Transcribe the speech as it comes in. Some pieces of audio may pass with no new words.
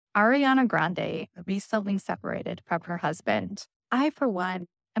Ariana Grande recently separated from her husband. I, for one,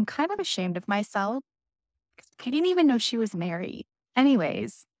 am kind of ashamed of myself because I didn't even know she was married.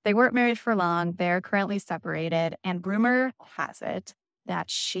 Anyways, they weren't married for long. They're currently separated, and rumor has it that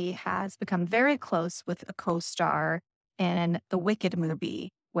she has become very close with a co star in the Wicked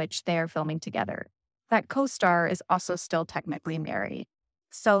movie, which they are filming together. That co star is also still technically married.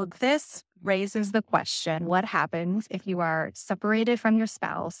 So, this raises the question, what happens if you are separated from your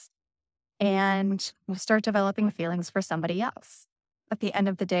spouse and we start developing feelings for somebody else? At the end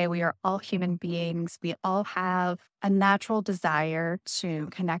of the day, we are all human beings. We all have a natural desire to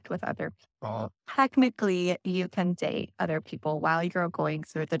connect with other people. Technically, you can date other people while you're going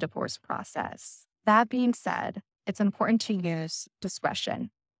through the divorce process. That being said, it's important to use discretion.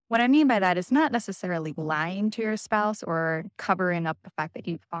 What I mean by that is not necessarily lying to your spouse or covering up the fact that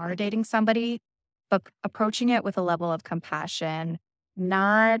you are dating somebody, but approaching it with a level of compassion,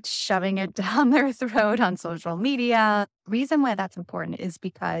 not shoving it down their throat on social media. Reason why that's important is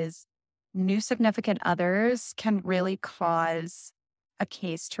because new significant others can really cause a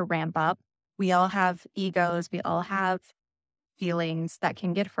case to ramp up. We all have egos, we all have feelings that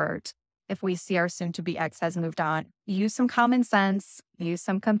can get hurt if we see our soon to be ex has moved on. Use some common sense, use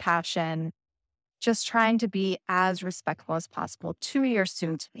some compassion, just trying to be as respectful as possible to your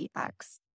soon to be ex.